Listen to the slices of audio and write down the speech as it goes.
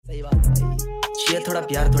चाहिए थोड़ा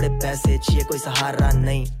प्यार थोड़े पैसे चाहिए कोई सहारा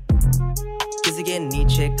नहीं किसी के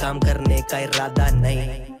नीचे काम करने का इरादा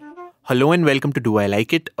नहीं. Hello and welcome to Do I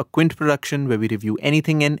Like It, a Quint production where we review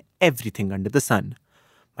anything and everything under the sun.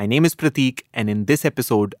 My name is Prateek and in this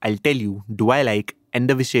episode I'll tell you do I like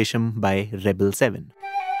EndaVishesham by Rebel 7.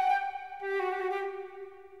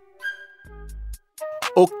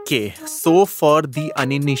 Okay, so for the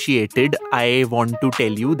uninitiated, I want to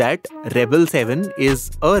tell you that Rebel 7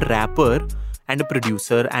 is a rapper and a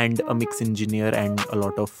producer and a mix engineer and a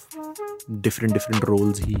lot of different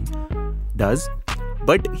roles he does.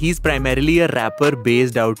 But he's primarily a rapper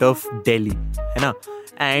based out of Delhi, है ना?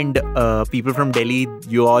 And people from Delhi,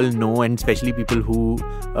 you all know, and especially people who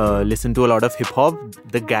listen to a lot of hip hop,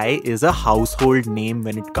 the guy is a household name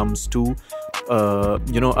when it comes to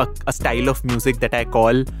a style of music that I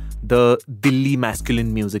call the Dilli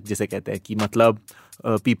masculine music, जिसे कहते हैं कि मतलब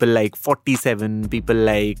people like 47, people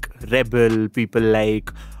like Rebel, people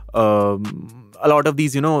like a lot of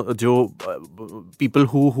these, people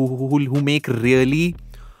who make really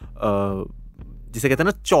जिसे कहते हैं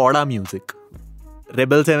ना चौड़ा music.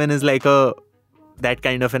 Rebel 7 is like that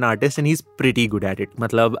kind of an artist and he's pretty good at it.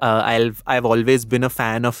 Matlab, I've always been a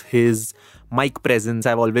fan of his mic presence.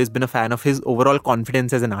 I've always been a fan of his overall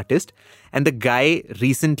confidence as an artist. And the guy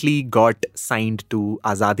recently got signed to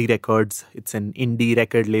Azadi Records. It's an indie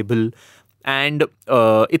record label. And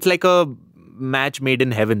it's like a match made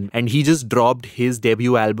in heaven. And he just dropped his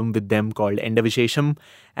debut album with them called EndaVishesham.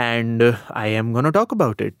 And I am going to talk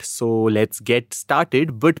about it. So let's get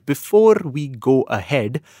started. But before we go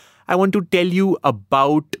ahead, I want to tell you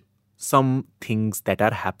about some things that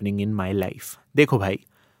are happening in my life. Dekho bhai,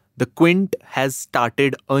 the Quint has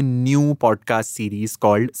started a new podcast series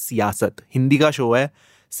called Siyasat. Hindi ka show hai.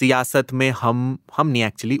 Siyasat mein hum nahi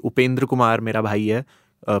actually, Upendra Kumar mera bhai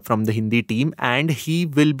hai from the Hindi team, and he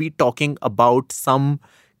will be talking about some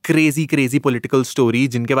crazy political stories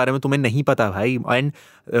जिनके बारे में तुम्हें नहीं पता भाई, and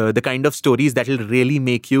the kind of stories that will really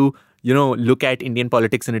make you look at Indian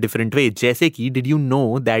politics in a different way. जैसे कि did you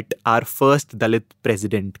know that our first Dalit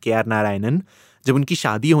president K.R. Narayanan, जब उनकी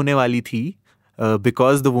शादी होने वाली थी,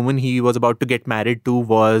 because the woman he was about to get married to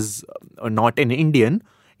was not an Indian,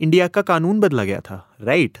 India का कानून बदला गया था,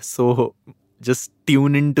 right? So just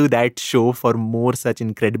tune into that show for more such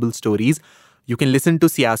incredible stories. You can listen to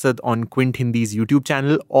Siyasat on Quint Hindi's YouTube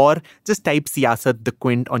channel or just type Siyasat the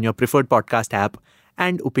Quint on your preferred podcast app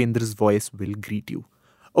and Upendra's voice will greet you.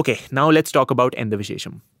 Okay, now let's talk about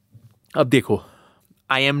EndaVishesham. Ab dekho,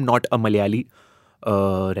 I am not a Malayali.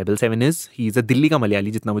 Rebel 7 is. He's a Dilli ka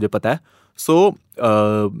Malayali, jitna mujhe pata hai. So,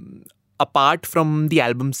 apart from the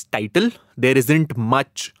album's title, there isn't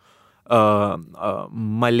much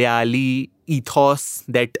Malayali ethos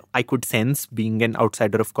that I could sense, being an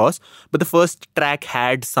outsider of course, but the first track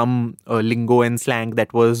had some lingo and slang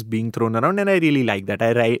that was being thrown around and I really like that.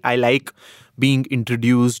 I like being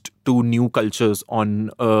introduced to new cultures on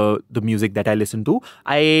the music that I listen to.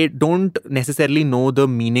 I don't necessarily know the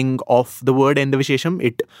meaning of the word EndaVishesham.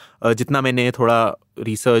 Jitna maine thoda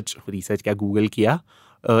research kya Google kiya,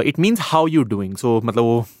 it means how you doing. So मतलब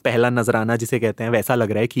वो पहला नजराना जिसे कहते हैं वैसा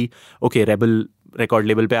लग रहा है कि okay, Rebel record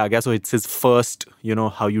label पे आ गया, so it's his first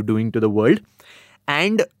how you doing to the world.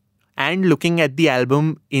 And looking at the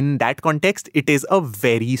album in that context, it is a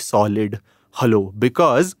very solid hello,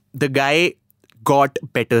 because the guy got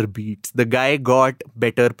better beats, the guy got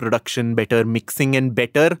better production, better mixing and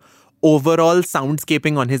better overall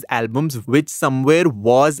soundscaping on his albums, which somewhere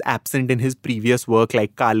was absent in his previous work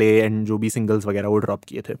like Kale and जो भी singles वगैरह वो drop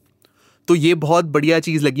किए थे. तो ये बहुत बढ़िया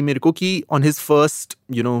चीज़ लगी मेरे को कि on his first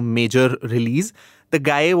major release, the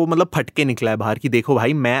guy वो मतलब फट के निकला है बाहर कि देखो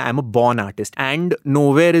भाई मैं I'm a born artist, and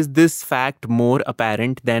nowhere is this fact more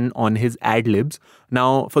apparent than on his ad-libs.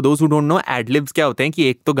 Now for those who don't know, ad-libs क्या होते हैं कि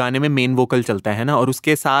एक तो गाने में main vocal चलता है ना, और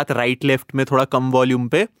उसके साथ right left में थोड़ा कम volume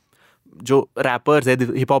पे जो रैपर्स है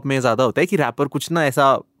हिप हॉप में ज़्यादा होता है कि रैपर कुछ ना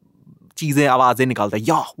ऐसा चीज़ें आवाज़ें निकालता है,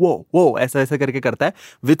 या वो ऐसा करके करता है,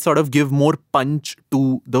 which sort of give more punch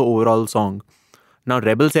to the overall song. Now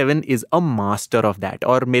Rebel 7 is a master of that.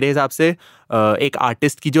 और मेरे हिसाब से एक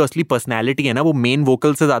आर्टिस्ट की जो असली पर्सनैलिटी है ना, वो मेन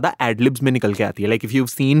वोकल से ज़्यादा एडलिब्स में निकल के आती है. लाइक इफ़ यू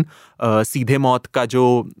सीन सीधे मौत का जो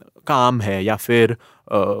काम है, या फिर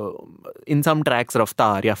इन सम ट्रैक्स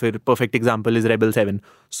रफ्तार, या फिर perfect example is Rebel 7.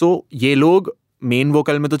 So ये लोग मेन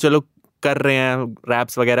वोकल में तो चलो कर रहे हैं,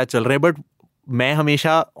 रैप्स वगैरह चल रहे हैं, बट मैं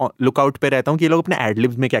हमेशा लुकआउट पे रहता हूँ कि ये लोग अपने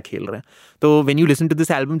एडलिब्स में क्या खेल रहे हैं. तो when you listen to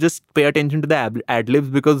this album, just pay attention to the adlibs,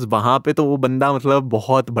 because वहाँ पे तो वो बंदा मतलब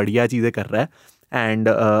बहुत बढ़िया चीज़ें कर रहा है. And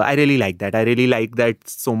I really like that.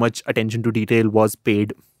 So much attention to detail was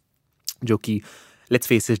paid, जो कि let's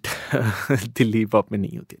face it, Dilli pop में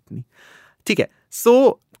नहीं होती इतनी. ठीक है.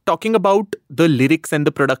 So talking about the lyrics and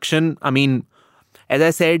the production, I mean, as I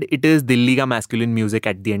said, it is Dilli ka masculine music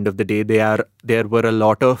at the end of the day. There were a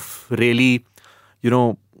lot of really,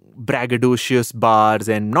 braggadocious bars,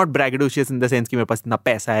 and not braggadocious in the sense कि मेरे पास इतना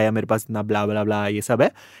पैसा है, मेरे पास इतना blah blah blah ये सब है.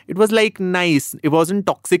 It was like nice. It wasn't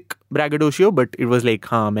toxic braggadocio, but it was like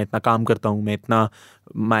हाँ मैं इतना काम करता हूँ, मैं इतना,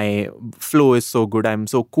 my flow is so good, I'm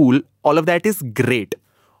so cool. All of that is great.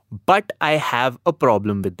 But I have a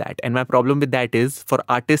problem with that. And my problem with that is, for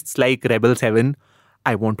artists like Rebel 7,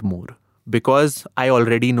 I want more. Because I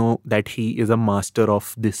already know that he is a master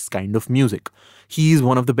of this kind of music. He is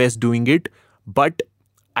one of the best doing it. But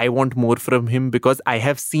I want more from him because I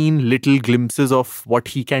have seen little glimpses of what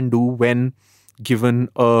he can do when given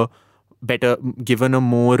a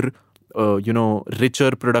more,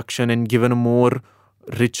 richer production and given a more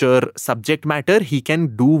richer subject matter. He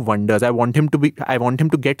can do wonders. I want him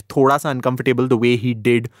to get thoda sa uncomfortable the way he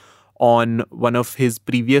did on one of his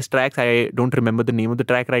previous tracks. I don't remember the name of the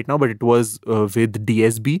track right now, but it was with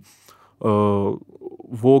DSB.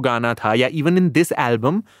 वो गाना था. या even in this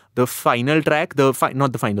album, the final track, the final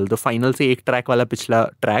से एक track वाला पिछला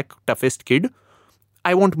track, Toughest Kid,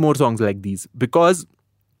 I want more songs like these because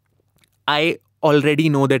I already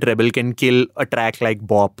know that Rebel can kill a track like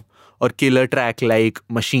Bop or kill a track like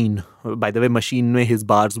Machine. By the way, Machine में his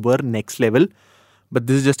bars were next level. But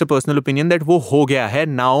this is just a personal opinion that वो हो गया है.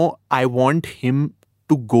 Now I want him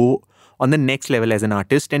to go on the next level as an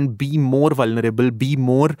artist and be more vulnerable, be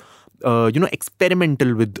more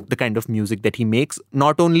experimental with the kind of music that he makes.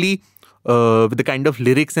 Not only with the kind of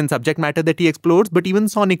lyrics and subject matter that he explores, but even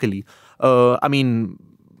sonically. I mean,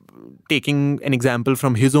 taking an example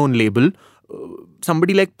from his own label,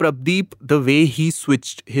 somebody like Prateek, the way he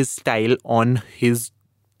switched his style on his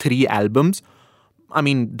 3 albums, I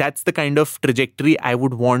mean, that's the kind of trajectory I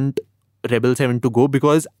would want Rebel 7 to go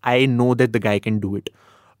because I know that the guy can do it.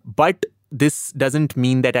 But this doesn't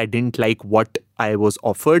mean that I didn't like what I was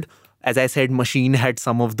offered. As I said, Machine had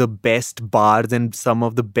some of the best bars and some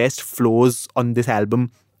of the best flows on this album.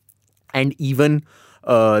 And even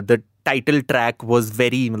the title track was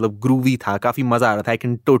very groovy tha, काफी मजा आ रहा था. I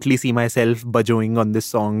can totally see myself bajoing on this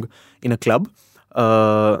song in a club.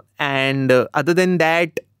 And other than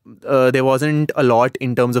that, there wasn't a lot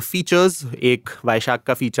in terms of features. एक Vaishak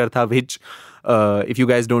का feature था, which if you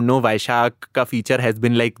guys don't know, Vaishak का feature has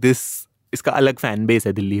been like this. इसका अलग fan base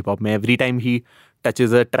है Delhi hip hop में. Every time he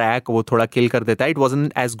touches a track, वो थोड़ा kill कर देता है. It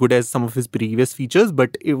wasn't as good as some of his previous features,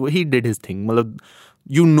 but he did his thing. मतलब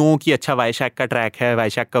you know कि अच्छा Vaishak का track है,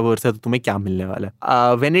 Vaishak का verse है, तो तुम्हें क्या मिलने वाला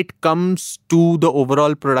है. When it comes to the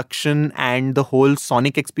overall production and the whole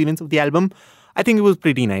sonic experience of the album, I think it was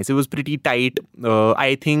pretty nice. It was pretty tight.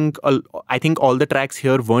 I think all the tracks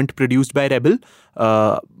here weren't produced by Rebel.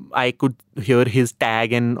 I could hear his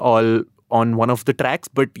tag and all on one of the tracks,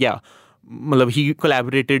 but yeah, he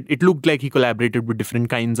collaborated. It looked like he collaborated with different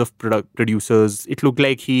kinds of producers. It looked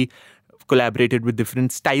like he collaborated with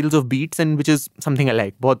different styles of beats, and which is something I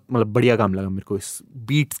like. बहुत बढ़िया काम लगा मेरे को इस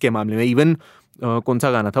beats के मामले में. Even कौन सा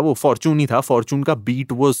गाना था वो, फॉर्चून ही था. फॉर्चून का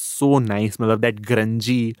beat was so nice. That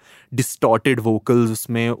ग्रंजी distorted vocals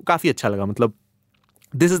उसमें काफ़ी अच्छा लगा.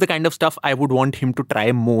 This is the kind of stuff I would want him to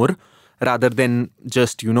try more rather than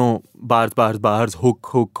just bars, hook,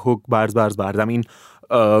 bars. I mean,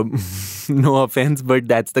 no offense, but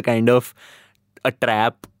that's the kind of a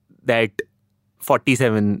trap that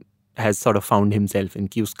 47 has sort of found himself in.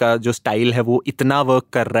 कि उसका जो style है वो इतना work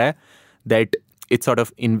कर रहा है that it's sort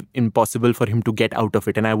of impossible for him to get out of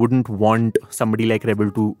it. And I wouldn't want somebody like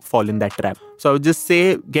Rebel to fall in that trap. So I would just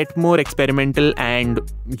say, get more experimental and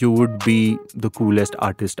you would be the coolest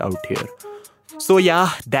artist out here. So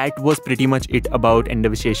yeah, that was pretty much it about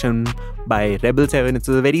EndaVishesham by Rebel 7. It's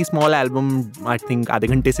a very small album. I think आधे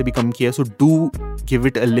घंटे से भी कम किया. So do give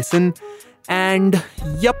it a listen. And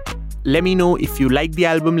yup, let me know if you like the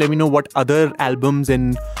album. Let me know what other albums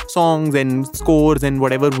and songs and scores and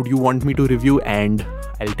whatever would you want me to review, and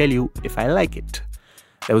I'll tell you if I like it.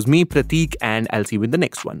 That was me, Prateek, and I'll see you in the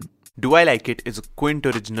next one. Do I Like It is a Quint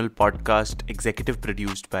original podcast, executive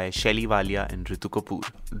produced by Shelly Walia and Ritu Kapoor.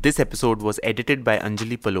 This episode was edited by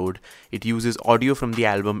Anjali Palod. It uses audio from the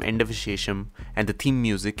album EndaVishesham, and the theme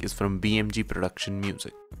music is from BMG Production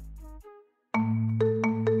Music.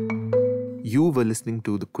 You were listening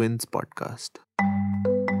to the Quints podcast.